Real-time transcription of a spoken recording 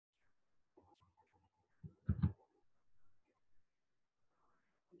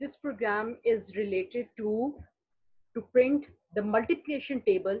This program is related to print the multiplication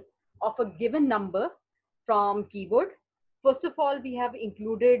table of a given number from keyboard. First of all, we have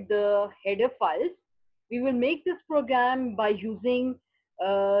included the header files. We will make this program by using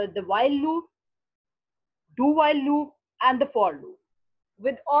the while loop, do while loop, and the for loop.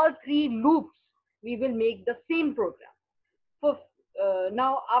 With all three loops, we will make the same program. For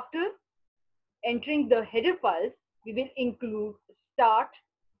now, after entering the header files, we will include start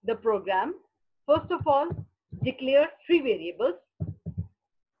the program. First of all, declare three variables.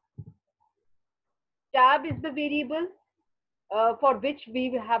 Tab is the variable for which we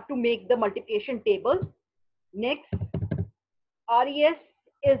will have to make the multiplication table. Next, res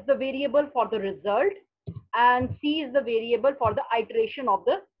is the variable for the result, and c is the variable for the iteration of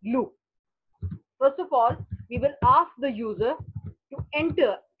the loop. First of all, we will ask the user to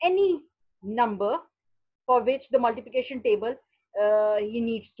enter any number for which the multiplication table he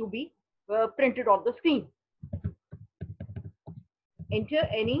needs to be printed on the screen. Enter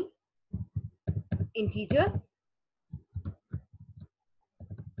any integer.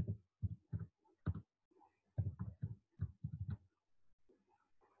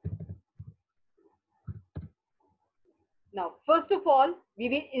 Now, first of all, we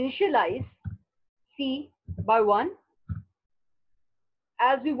will initialize C by 1,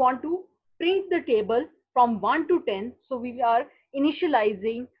 as we want to print the table from 1 to 10. So we are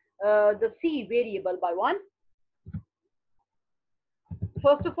initializing the C variable by 1.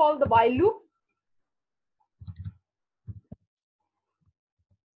 First of all, the while loop.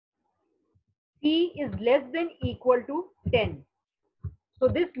 C is less than equal to 10. So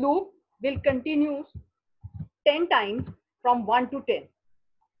this loop will continue 10 times from 1 to 10.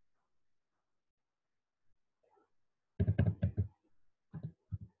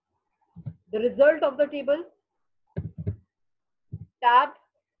 The result of the table, tab,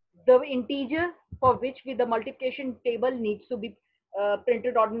 the integer for which the multiplication table needs to be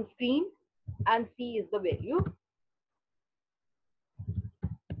printed on the screen, and C is the value.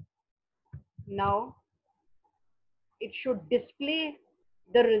 Now it should display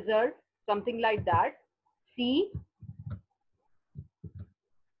the result something like that. C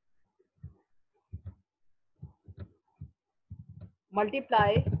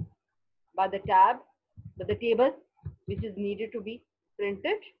multiply by the tab, by the table which is needed to be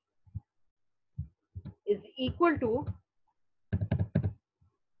printed, is equal to,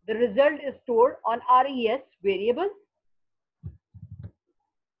 the result is stored on res variable,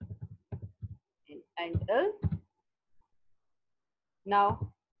 and now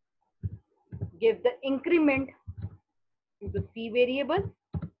give the increment to the C variable,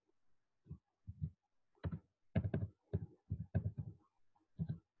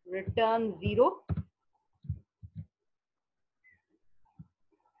 return 0.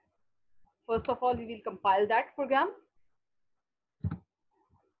 First of all, we will compile that program.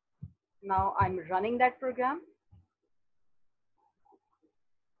 Now I'm running that program.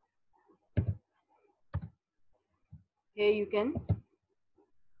 Here you can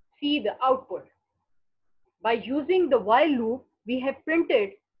see the output. By using the while loop, we have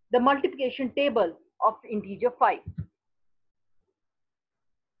printed the multiplication table of integer 5.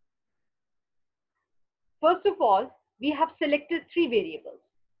 First of all, we have selected three variables.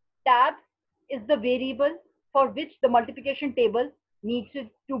 Tab is the variable for which the multiplication table needs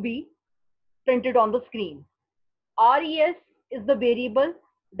to be printed on the screen. Res is the variable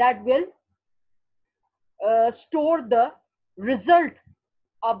that will store the result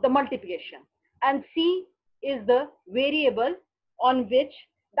of the multiplication, and C is the variable on which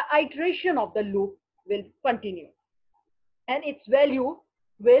the iteration of the loop will continue, and its value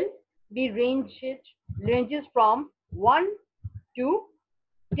will be ranges from 1 to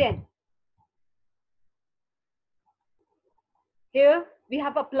 10. Here we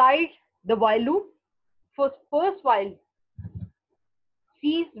have applied the while loop. For first while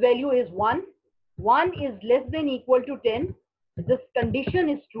C's value is 1, 1 is less than equal to 10. This condition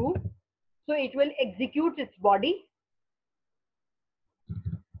is true, so it will execute its body.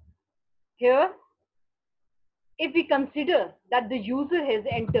 Here, if we consider that the user has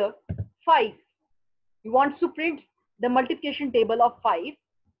entered 5, he wants to print the multiplication table of 5,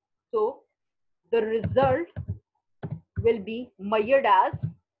 so the result will be measured as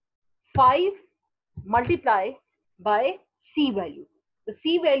 5 multiplied by C value. The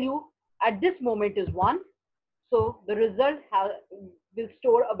C value at this moment is 1, so the result will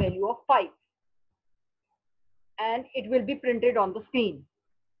store a value of 5, and it will be printed on the screen.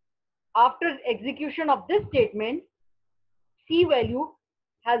 After execution of this statement, C value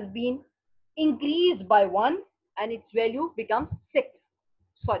has been increased by 1 and its value becomes 6.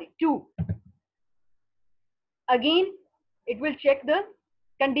 2. Again, it will check the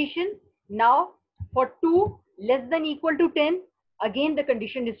condition. Now, for 2 less than equal to 10, again the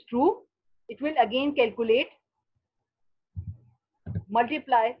condition is true. It will again calculate,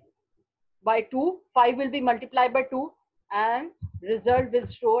 multiply by 2, 5 will be multiplied by 2, and result will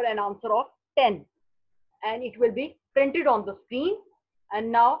store an answer of 10. And it will be printed on the screen.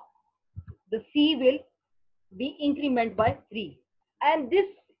 And now the C will be incremented by 3. And this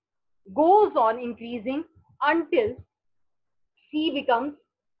goes on increasing until C becomes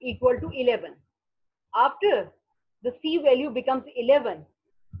equal to 11. After the C value becomes 11,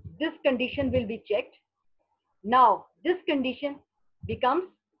 this condition will be checked. Now this condition becomes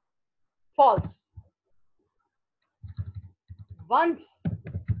false. Once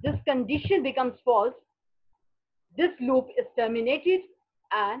this condition becomes false, this loop is terminated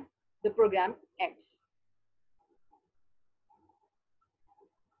and the program ends.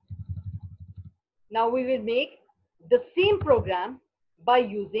 Now we will make the same program by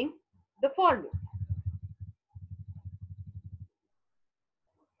using the for loop.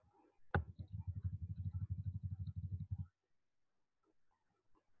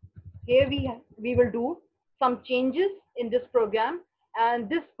 Here we will do some changes in this program, and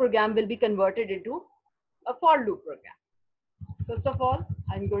this program will be converted into a for loop program. First of all,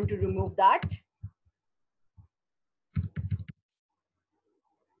 I'm going to remove that.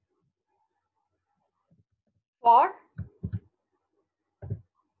 For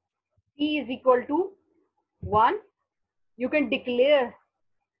C is equal to 1, you can declare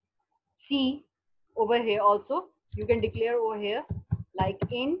C over here also. You can declare over here like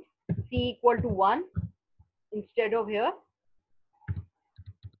int C equal to 1 instead of here.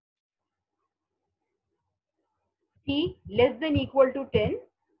 C less than equal to 10,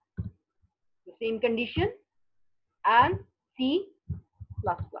 the same condition, and C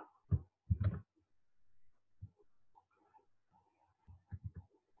plus plus.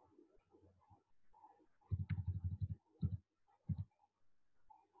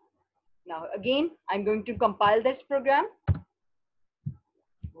 Now again, I'm going to compile this program,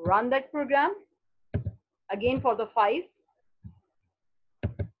 run that program. Again for the 5,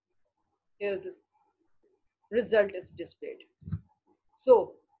 here the result is displayed.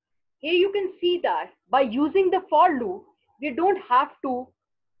 So here you can see that by using the for loop, we don't have to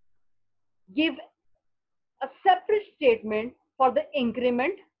give a separate statement for the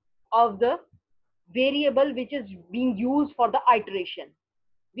increment of the variable which is being used for the iteration.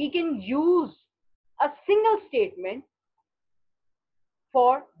 We can use a single statement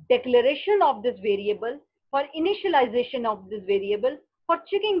for declaration of this variable, for initialization of this variable, for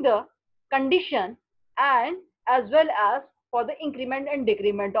checking the condition, and as well as for the increment and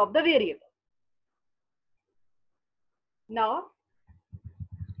decrement of the variable. Now,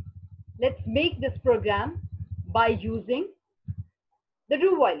 let's make this program by using the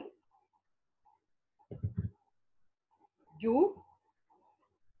do while loop.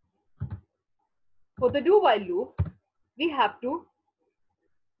 For the do while loop, we have to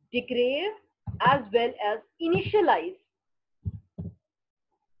declare as well as initialize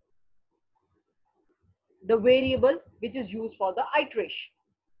the variable which is used for the iteration.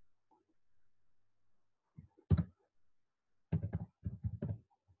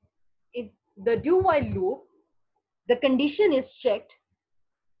 In the do while loop, the condition is checked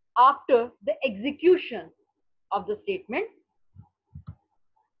after the execution of the statement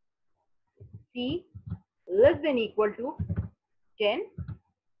C less than equal to 10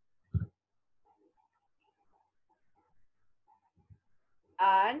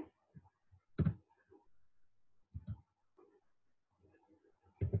 and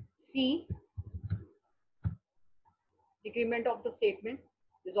C decrement of the statement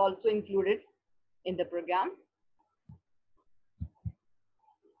is also included in the program.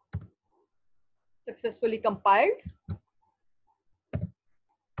 Successfully compiled.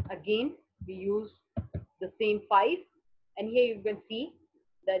 Again, we use the same 5, and here you can see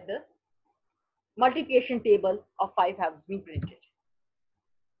that the multiplication table of 5 has been printed.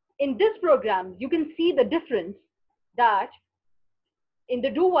 In this program, you can see the difference that in the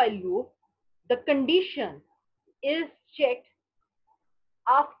do while loop, the condition is checked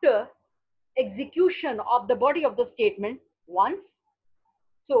after execution of the body of the statement once.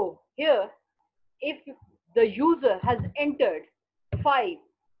 So here, if the user has entered 5,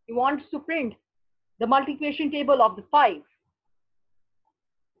 he wants to print the multiplication table of the 5.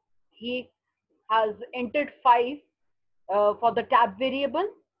 He has entered 5 for the tab variable.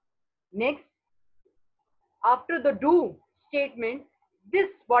 Next, after the do statement, this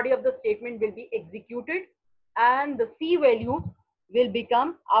body of the statement will be executed and the C value will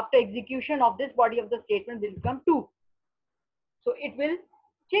become, after execution of this body of the statement, will become 2. So it will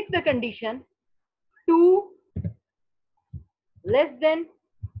check the condition 2 less than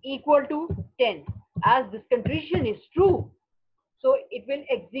equal to 10. As this condition is true, so it will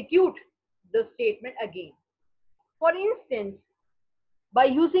execute the statement again. For instance, by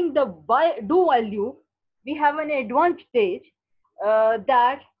using the do while loop, we have an advantage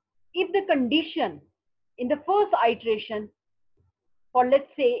that if the condition in the first iteration, for let's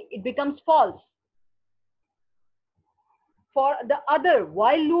say it becomes false, for the other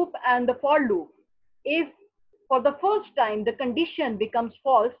while loop and the for loop, if for the first time the condition becomes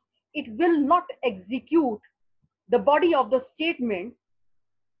false, it will not execute the body of the statement,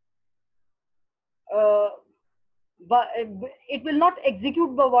 but it will not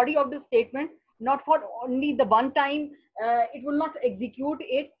execute the body of the statement, not for only the one time, it will not execute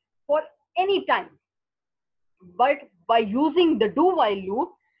it for any time. But by using the do while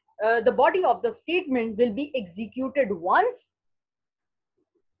loop, the body of the statement will be executed once,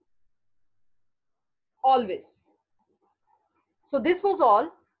 always. So this was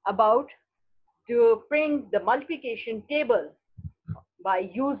all about to print the multiplication table by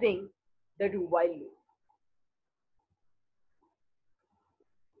using the do while loop.